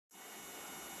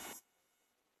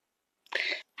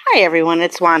Hi, everyone.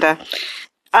 It's Wanda.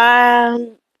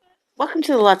 Um, Welcome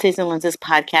to the Lattes and Lenses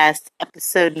podcast,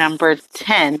 episode number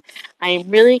 10. I am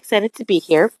really excited to be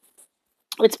here.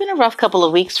 It's been a rough couple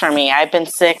of weeks for me. I've been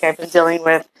sick. I've been dealing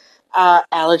with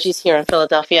allergies here in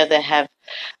Philadelphia that have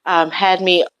had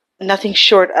me nothing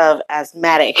short of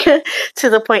asthmatic to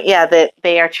the point, that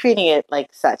they are treating it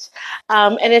like such.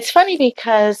 And it's funny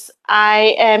because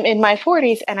I am in my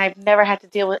 40s and I've never had to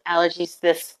deal with allergies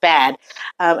this bad.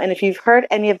 And if you've heard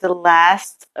any of the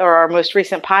last or our most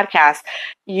recent podcasts,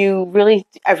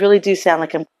 I really do sound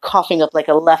like I'm coughing up like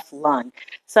a left lung.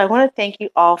 So I want to thank you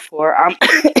all for,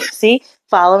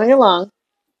 following along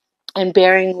and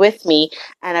bearing with me.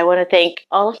 And I want to thank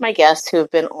all of my guests who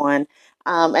have been on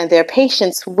and their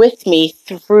patience with me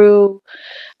through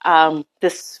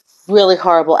this really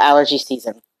horrible allergy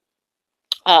season.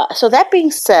 So that being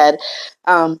said,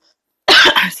 um,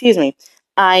 excuse me,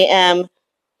 I am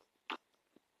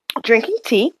drinking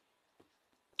tea,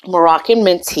 Moroccan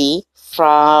mint tea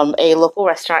from a local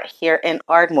restaurant here in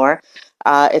Ardmore.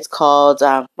 It's called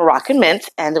Moroccan Mint,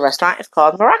 and the restaurant is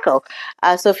called Morocco.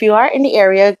 So if you are in the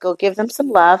area, go give them some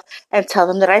love and tell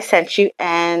them that I sent you,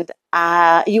 and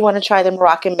you want to try the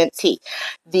Moroccan Mint tea.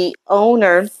 The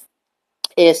owner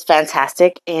is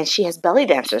fantastic, and she has belly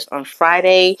dancers on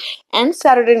Friday and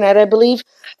Saturday night, I believe.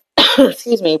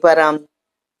 Excuse me, but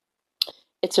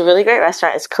it's a really great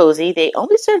restaurant. It's cozy. They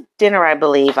only serve dinner, I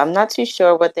believe. I'm not too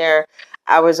sure what their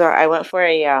hours are. I went for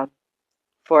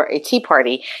a tea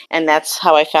party, and that's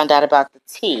how I found out about the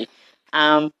tea.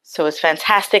 So it's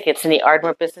fantastic. It's in the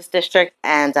Ardmore Business District,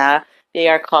 and they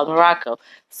are called Morocco.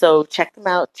 So check them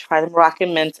out. Try the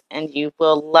Moroccan Mint, and you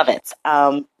will love it.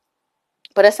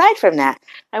 But aside from that,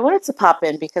 I wanted to pop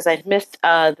in because I missed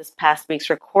this past week's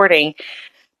recording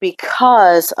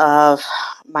because of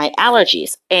my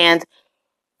allergies. And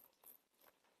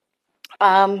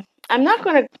I'm not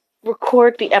going to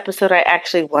record the episode I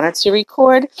actually wanted to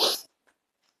record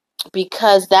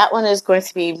because that one is going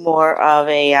to be more of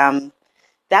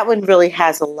that one really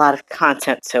has a lot of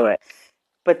content to it.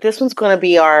 But this one's going to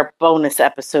be our bonus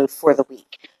episode for the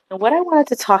week. And what I wanted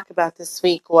to talk about this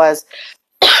week was,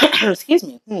 excuse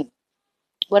me,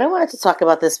 what I wanted to talk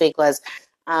about this week was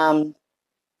um,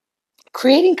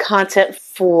 creating content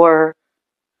for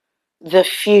the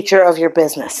future of your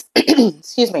business.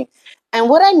 Excuse me. And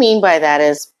what I mean by that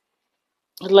is,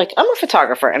 like, I'm a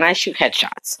photographer and I shoot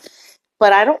headshots,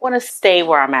 but I don't want to stay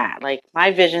where I'm at. Like,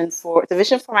 the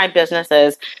vision for my business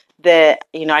is that,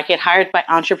 I get hired by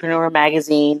Entrepreneur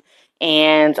Magazine,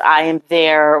 and I am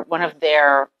one of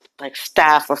their like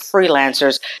staff or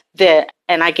freelancers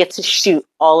and I get to shoot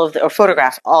or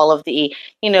photograph all of the,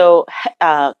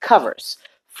 covers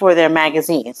for their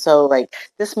magazine. So like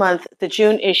this month, the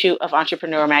June issue of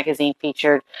Entrepreneur Magazine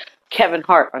featured Kevin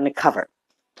Hart on the cover.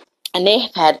 And they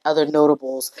have had other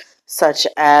notables, such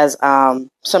as some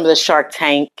of the sharks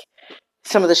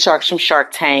from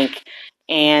Shark Tank,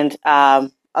 and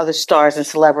other stars and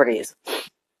celebrities.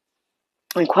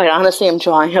 And quite honestly, I'm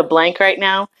drawing a blank right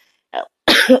now.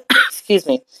 Excuse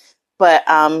me. But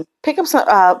pick up some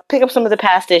of the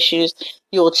past issues.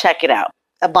 You will check it out.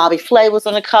 Bobby Flay was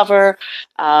on the cover.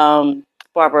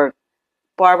 Barbara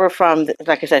from,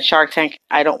 like I said, Shark Tank.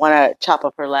 I don't want to chop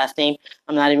up her last name.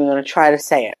 I'm not even going to try to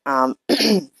say it.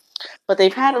 But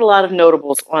they've had a lot of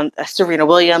notables on Serena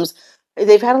Williams.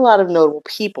 They've had a lot of notable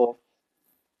people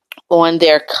on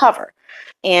their cover.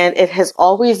 And it has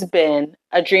always been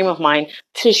a dream of mine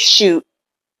to shoot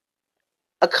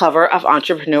a cover of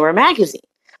Entrepreneur Magazine.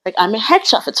 Like, I'm a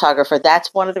headshot photographer.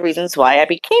 That's one of the reasons why I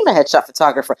became a headshot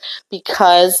photographer,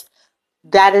 because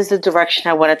that is the direction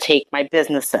I want to take my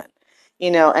business in.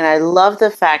 And I love the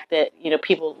fact that,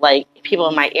 people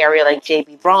in my area, like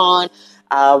JB Braun,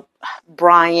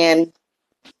 Brian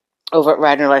over at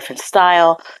Radner Life and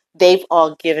Style, they've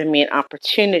all given me an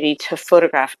opportunity to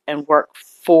photograph and work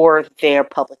for their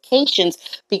publications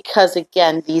because,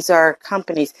 again, these are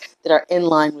companies that are in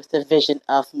line with the vision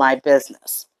of my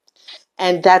business.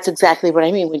 And that's exactly what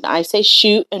I mean. When I say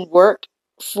shoot and work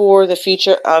for the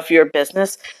future of your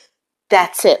business,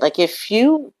 that's it. Like, if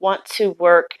you want to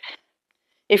work,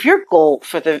 if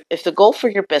the goal for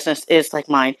your business is like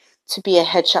mine, to be a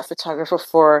headshot photographer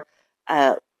for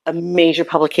a major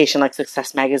publication like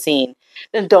Success Magazine,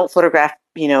 then don't photograph,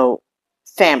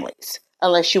 families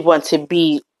unless you want to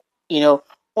be,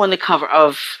 on the cover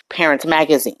of Parents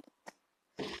Magazine.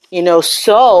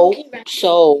 So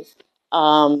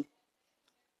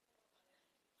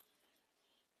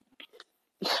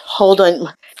hold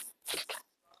on.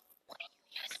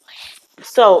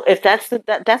 So if that's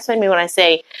what I mean when I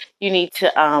say you need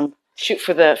to shoot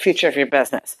for the future of your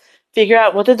business. Figure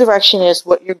out what the direction is,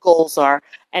 what your goals are,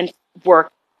 and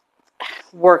work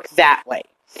that way,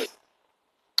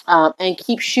 and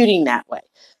keep shooting that way.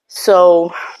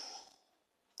 So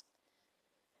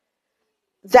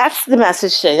that's the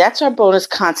message today. That's our bonus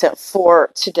content for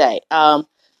today.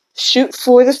 Shoot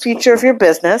for the future of your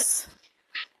business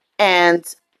and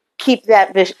keep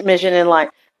that vision in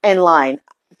line.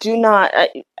 Do not.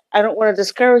 I don't want to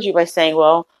discourage you by saying,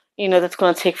 "Well, that's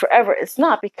going to take forever." It's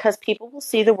not, because people will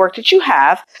see the work that you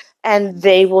have, and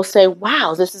they will say,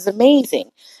 "Wow, this is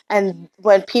amazing." And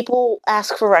when people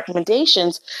ask for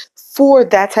recommendations for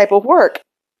that type of work,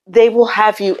 they will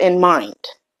have you in mind.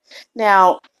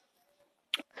 Now,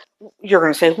 you're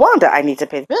going to say, Wanda, I need to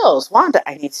pay the bills. Wanda,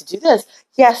 I need to do this.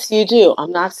 Yes, you do.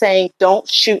 I'm not saying don't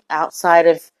shoot outside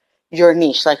of your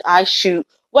niche. Like, I shoot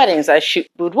weddings, I shoot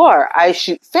boudoir, I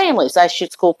shoot families, I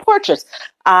shoot school portraits,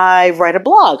 I write a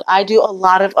blog. I do a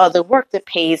lot of other work that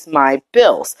pays my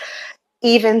bills.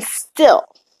 Even still,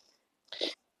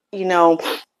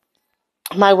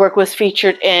 my work was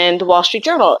featured in the Wall Street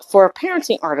Journal for a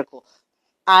parenting article.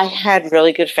 I had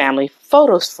really good family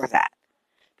photos for that,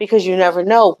 because you never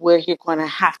know where you're going to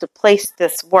have to place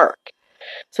this work.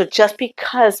 So just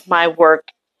because my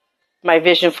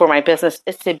vision for my business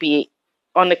is to be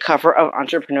on the cover of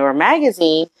Entrepreneur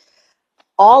Magazine,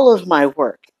 all of my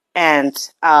work and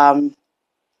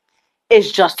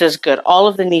is just as good. All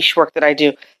of the niche work that I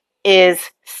do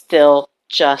is still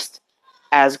just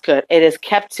as good. It is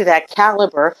kept to that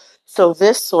caliber. So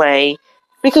this way,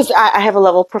 because I have a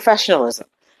level of professionalism,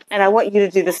 and I want you to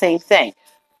do the same thing.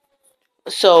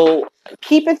 So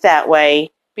keep it that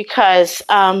way, because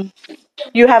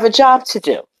you have a job to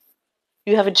do.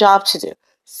 You have a job to do.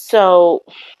 So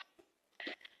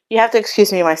you have to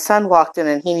excuse me. My son walked in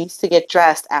and he needs to get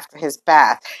dressed after his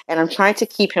bath. And I'm trying to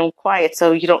keep him quiet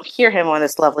so you don't hear him on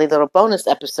this lovely little bonus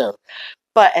episode.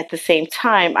 But at the same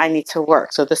time, I need to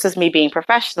work. So this is me being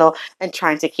professional and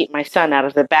trying to keep my son out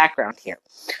of the background here.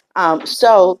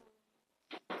 So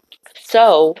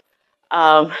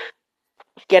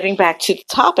getting back to the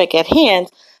topic at hand,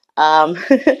 um,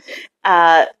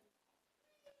 uh,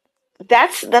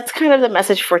 that's kind of the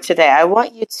message for today. I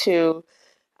want you to,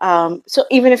 so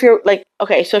even if you're like,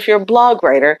 okay, so if you're a blog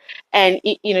writer and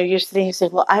you're sitting and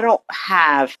saying, well, I don't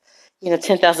have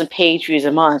 10,000 page views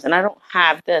a month, and I don't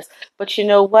have this, but you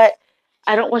know what?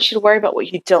 I don't want you to worry about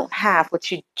what you don't have.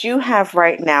 What you do have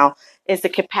right now is the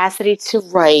capacity to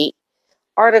write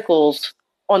articles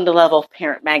on the level of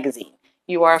Parent Magazine.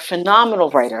 You are a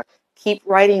phenomenal writer. Keep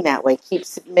writing that way. Keep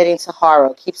submitting to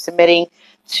Haro. Keep submitting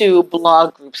to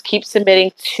blog groups. Keep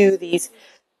submitting to these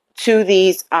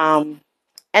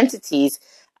entities,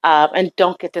 and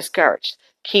don't get discouraged.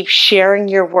 Keep sharing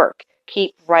your work.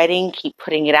 Keep writing. Keep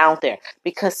putting it out there,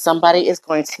 because somebody is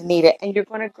going to need it, and you're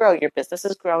going to grow. Your business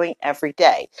is growing every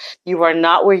day. You are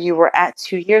not where you were at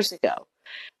 2 years ago,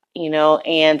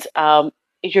 and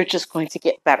you're just going to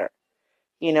get better.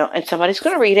 And somebody's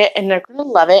going to read it and they're going to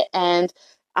love it, and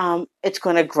it's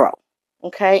going to grow.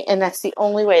 Okay. And that's the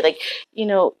only way. Like,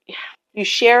 you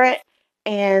share it,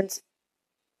 and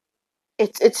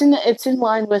it's in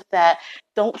line with that.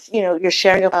 Don't, you're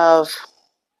sharing of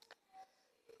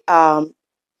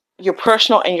your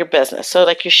personal and your business. So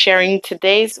like, you're sharing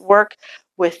today's work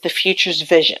with the future's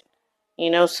vision,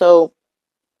 so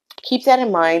keep that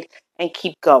in mind and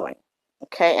keep going.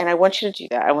 Okay, and I want you to do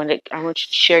that. I want you to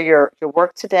share your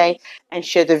work today and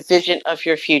share the vision of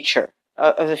your future,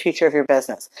 of the future of your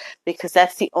business, because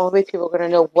that's the only way people are going to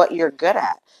know what you're good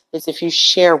at, is if you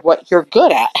share what you're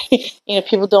good at.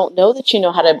 People don't know that you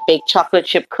know how to bake chocolate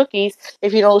chip cookies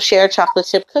if you don't share chocolate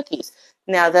chip cookies.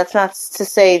 Now, that's not to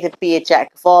say that be a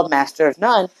jack of all, master of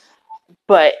none,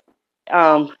 but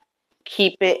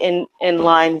keep it in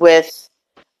line with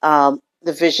the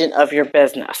vision of your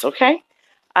business. Okay.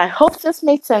 I hope this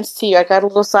made sense to you. I got a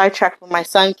little sidetracked when my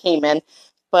son came in,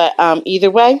 but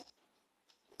either way,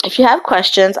 if you have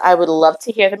questions, I would love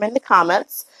to hear them in the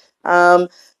comments.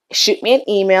 Shoot me an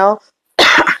email,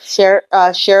 share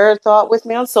a thought with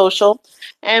me on social,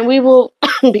 and we will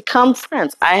become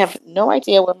friends. I have no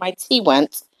idea where my tea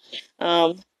went.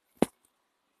 No,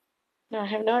 I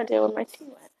have no idea where my tea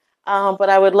went. But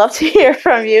I would love to hear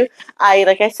from you.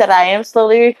 Like I said, I am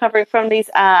slowly recovering from these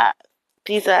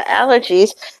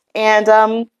allergies,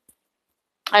 and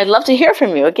I'd love to hear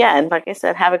from you again. Like I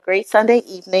said, have a great Sunday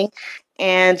evening,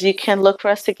 and you can look for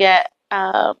us to get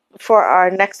for our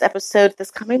next episode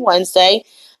this coming Wednesday,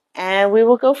 and we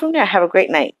will go from there. Have a great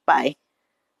night. Bye.